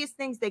 Those tedious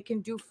things they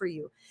can do for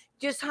you.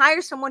 Just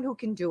hire someone who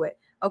can do it,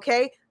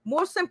 okay?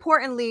 Most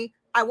importantly,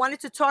 I wanted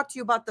to talk to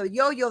you about the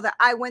yo-yo that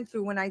I went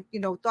through when I,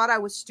 thought I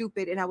was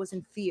stupid and I was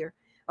in fear,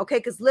 okay?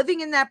 Because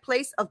living in that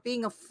place of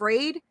being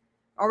afraid,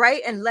 all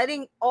right, and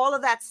letting all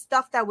of that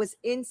stuff that was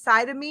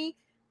inside of me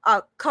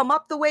come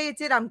up the way it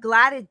did. I'm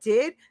glad it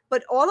did,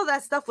 but all of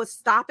that stuff was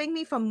stopping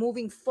me from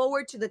moving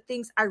forward to the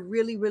things I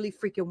really, really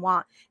freaking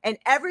want. And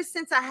ever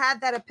since I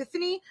had that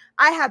epiphany,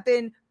 I have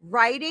been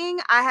writing.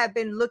 I have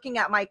been looking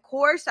at my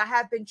course. I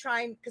have been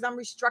trying, because I'm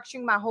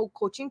restructuring my whole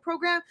coaching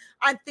program.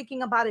 I'm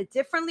thinking about it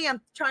differently.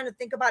 I'm trying to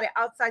think about it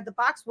outside the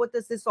box. What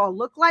does this all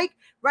look like?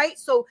 Right?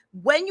 So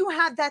when you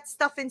have that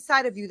stuff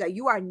inside of you that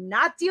you are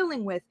not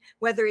dealing with,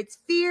 whether it's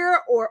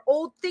fear or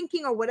old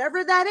thinking or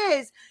whatever that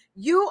is,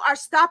 you are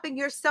stopping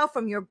yourself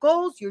from your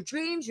goals, your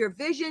dreams, your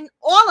vision.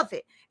 All of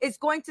it is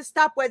going to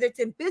stop, whether it's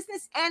in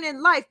business and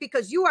in life,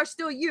 because you are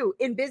still you.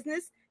 In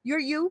business,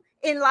 you're you.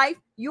 In life,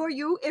 you're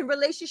you. In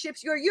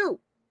relationships, you're you,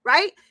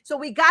 right? So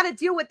we got to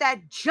deal with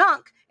that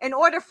junk in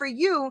order for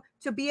you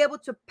to be able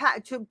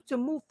to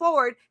move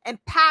forward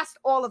and past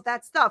all of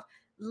that stuff.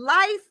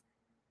 Life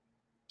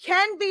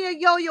can be a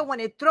yo-yo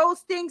when it throws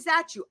things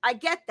at you. I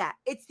get that.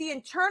 It's the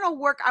internal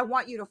work I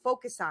want you to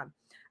focus on.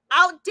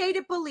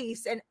 Outdated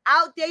beliefs and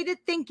outdated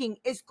thinking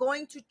is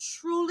going to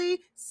truly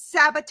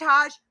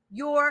sabotage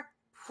your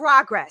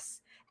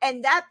progress.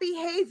 And that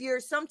behavior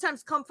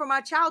sometimes come from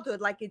our childhood,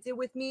 like it did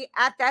with me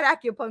at that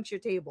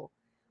acupuncture table.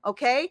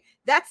 Okay?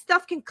 That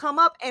stuff can come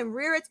up and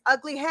rear its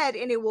ugly head,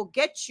 and it will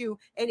get you,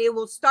 and it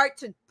will start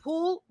to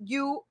pull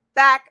you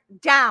back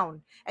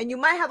down. And you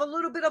might have a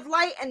little bit of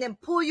light and then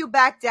pull you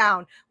back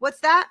down. What's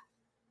that?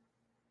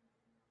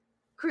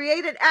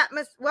 Create an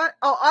atmosphere. What?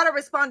 Oh,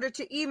 autoresponder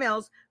to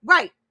emails.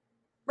 Right.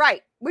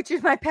 Which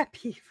is my pet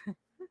peeve.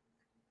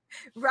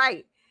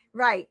 Right.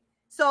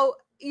 So,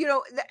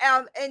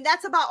 and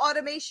that's about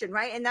automation,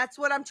 right? And that's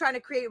what I'm trying to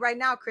create right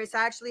now, Chris.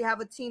 I actually have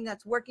a team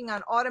that's working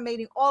on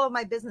automating all of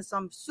my business. So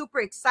I'm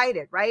super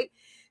excited, right?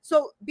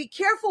 So be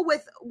careful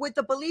with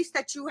the beliefs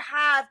that you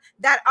have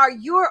that are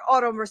your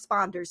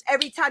autoresponders.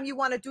 Every time you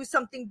want to do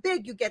something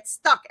big, you get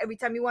stuck. Every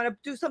time you want to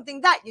do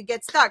something that, you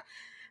get stuck.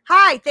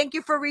 Hi, thank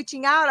you for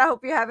reaching out. I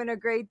hope you're having a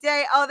great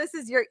day. Oh, this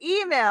is your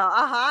email.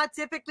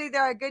 Typically,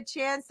 there are a good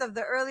chance of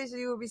the earliest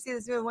you will receive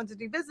this email 1 to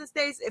 3 business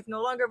days, if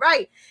no longer.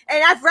 Right.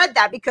 And I've read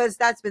that because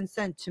that's been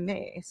sent to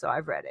me. So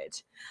I've read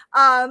it.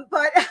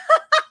 But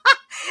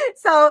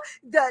so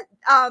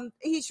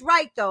he's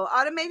right, though.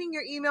 Automating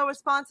your email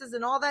responses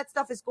and all that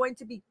stuff is going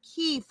to be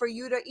key for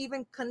you to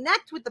even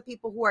connect with the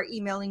people who are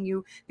emailing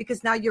you,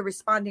 because now you're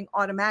responding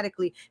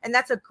automatically. And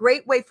that's a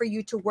great way for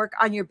you to work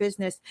on your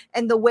business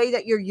and the way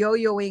that you're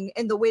yo-yoing,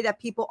 and the way that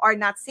people are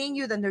not seeing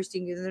you, then they're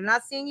seeing you. Then they're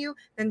not seeing you,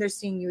 then they're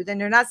seeing you. Then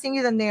they're not seeing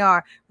you, then they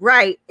are.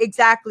 Right.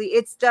 Exactly.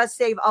 It does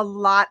save a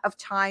lot of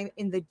time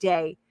in the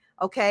day.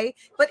 Okay.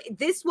 But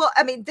this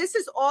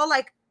is all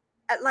like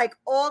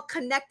all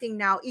connecting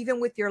now,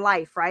 even with your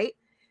life, right?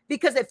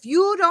 Because if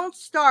you don't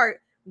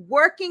start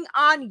working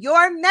on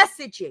your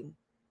messaging,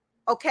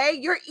 okay,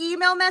 your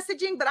email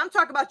messaging, but I'm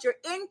talking about your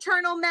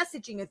internal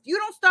messaging. If you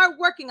don't start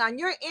working on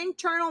your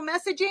internal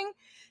messaging,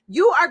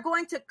 you are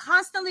going to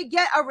constantly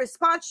get a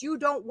response you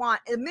don't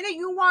want. The minute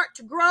you want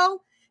to grow,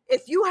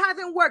 if you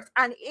haven't worked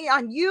on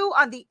you,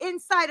 on the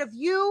inside of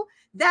you,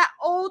 that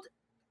old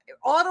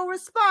auto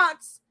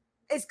response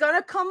is going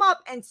to come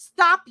up and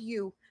stop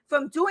you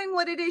from doing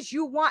what it is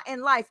you want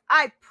in life.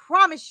 I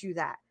promise you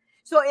that.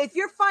 So if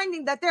you're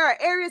finding that there are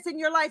areas in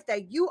your life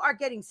that you are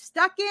getting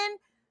stuck in,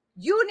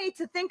 you need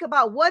to think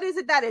about what is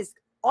it that is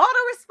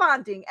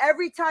auto-responding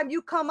every time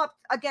you come up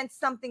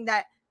against something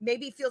that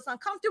maybe feels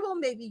uncomfortable,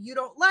 maybe you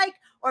don't like,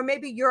 or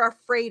maybe you're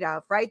afraid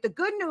of, right? The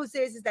good news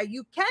is that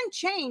you can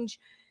change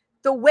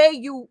the way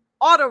you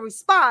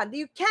auto-respond.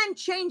 You can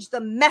change the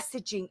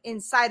messaging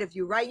inside of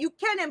you, right? You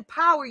can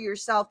empower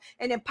yourself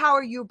and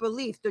empower your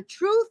belief. The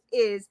truth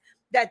is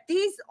that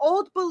these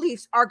old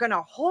beliefs are going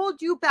to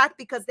hold you back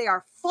because they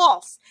are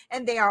false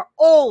and they are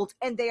old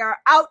and they are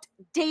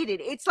outdated.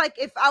 It's like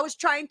if I was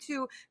trying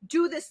to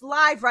do this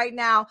live right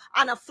now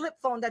on a flip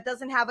phone that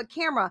doesn't have a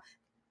camera.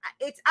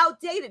 It's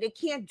outdated. It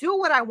can't do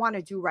what I want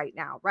to do right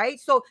now, right?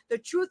 So the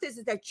truth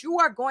is that you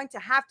are going to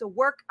have to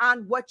work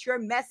on what your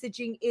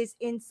messaging is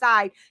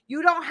inside.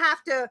 You don't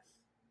have to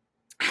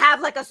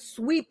have like a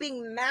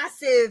sweeping,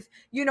 massive,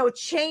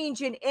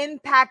 change and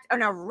impact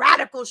and a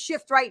radical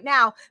shift right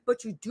now,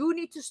 but you do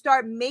need to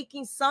start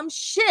making some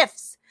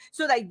shifts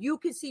so that you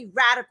can see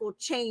radical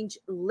change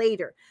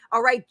later.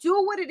 All right.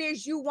 Do what it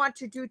is you want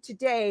to do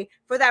today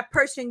for that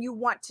person you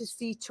want to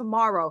see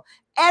tomorrow.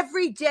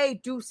 Every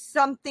day, do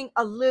something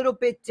a little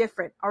bit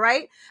different. All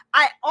right.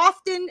 I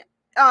often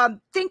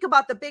think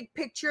about the big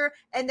picture,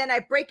 and then I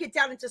break it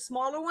down into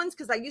smaller ones,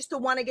 because I used to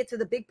want to get to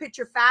the big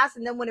picture fast,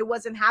 and then when it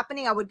wasn't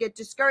happening, I would get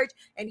discouraged.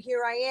 And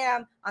here I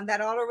am on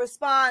that auto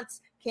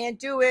response, can't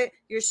do it,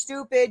 you're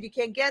stupid, you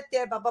can't get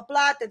there, blah, blah,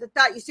 blah, da, da,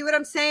 da. You see what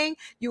I'm saying?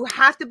 You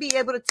have to be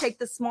able to take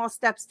the small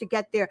steps to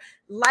get there.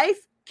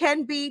 Life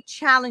can be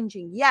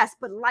challenging, yes,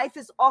 but life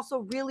is also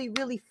really,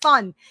 really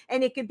fun.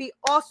 And it can be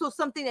also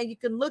something that you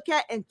can look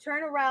at and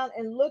turn around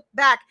and look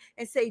back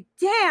and say,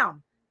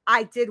 damn,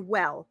 I did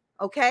well.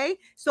 Okay.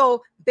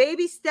 So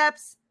baby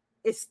steps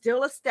is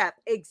still a step.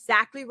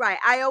 Exactly right.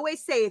 I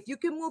always say, if you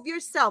can move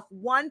yourself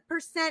 1%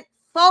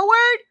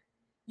 forward,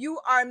 you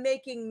are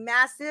making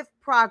massive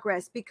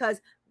progress,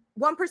 because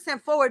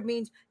 1% forward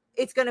means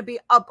it's going to be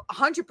up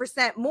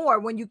 100% more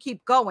when you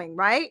keep going,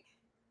 right?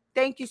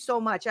 Thank you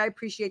so much. I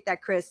appreciate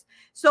that, Chris.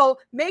 So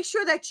make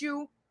sure that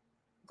you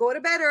go to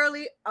bed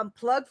early,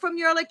 unplug from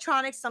your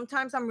electronics.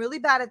 Sometimes I'm really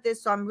bad at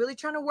this, so I'm really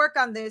trying to work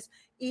on this.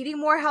 Eating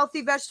more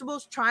healthy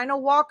vegetables, trying to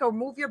walk or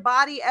move your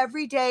body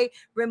every day.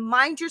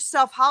 Remind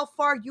yourself how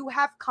far you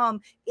have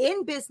come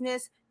in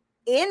business,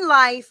 in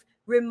life.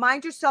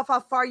 Remind yourself how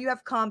far you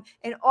have come,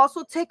 and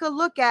also take a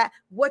look at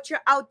what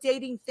your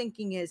outdated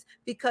thinking is,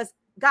 because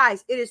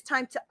guys, it is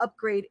time to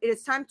upgrade. It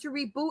is time to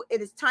reboot.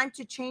 It is time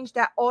to change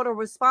that auto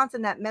response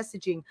and that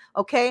messaging.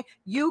 Okay.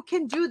 You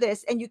can do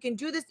this, and you can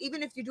do this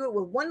even if you do it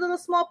with one little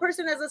small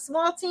person as a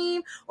small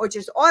team, or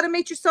just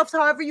automate yourself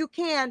however you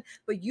can,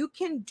 but you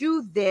can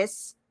do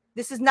this.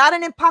 This is not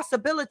an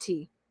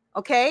impossibility.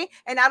 Okay.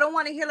 And I don't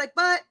want to hear like,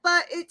 but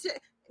it's,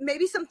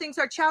 maybe some things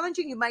are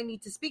challenging. You might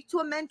need to speak to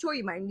a mentor.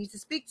 You might need to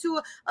speak to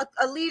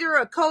a leader,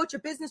 a coach, a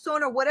business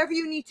owner, whatever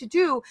you need to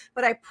do.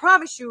 But I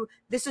promise you,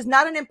 this is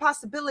not an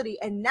impossibility.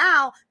 And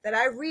now that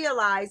I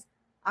realize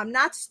I'm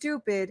not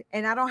stupid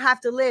and I don't have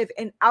to live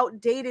in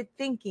outdated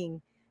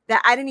thinking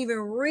that I didn't even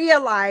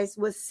realize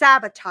was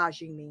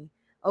sabotaging me.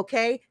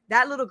 Okay.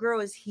 That little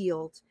girl is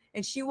healed,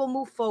 and she will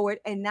move forward.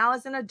 And now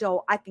as an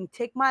adult, I can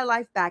take my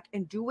life back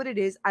and do what it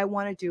is I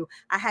want to do.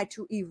 I had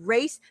to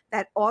erase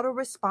that auto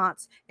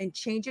response and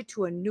change it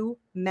to a new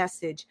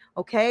message.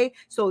 Okay.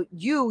 So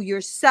you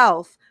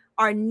yourself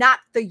are not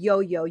the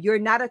yo-yo. You're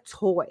not a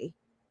toy.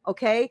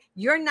 Okay.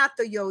 You're not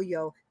the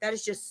yo-yo. That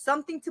is just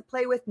something to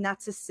play with, not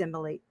to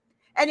simulate.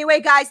 Anyway,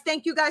 guys,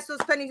 thank you guys for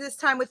spending this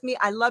time with me.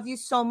 I love you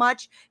so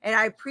much, and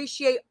I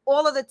appreciate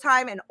all of the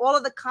time and all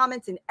of the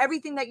comments and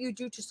everything that you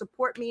do to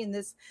support me in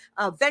this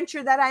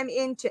venture that I'm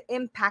in to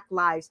impact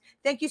lives.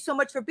 Thank you so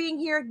much for being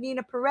here.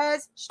 Nina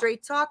Perez,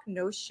 straight talk,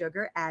 no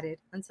sugar added.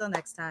 Until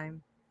next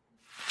time.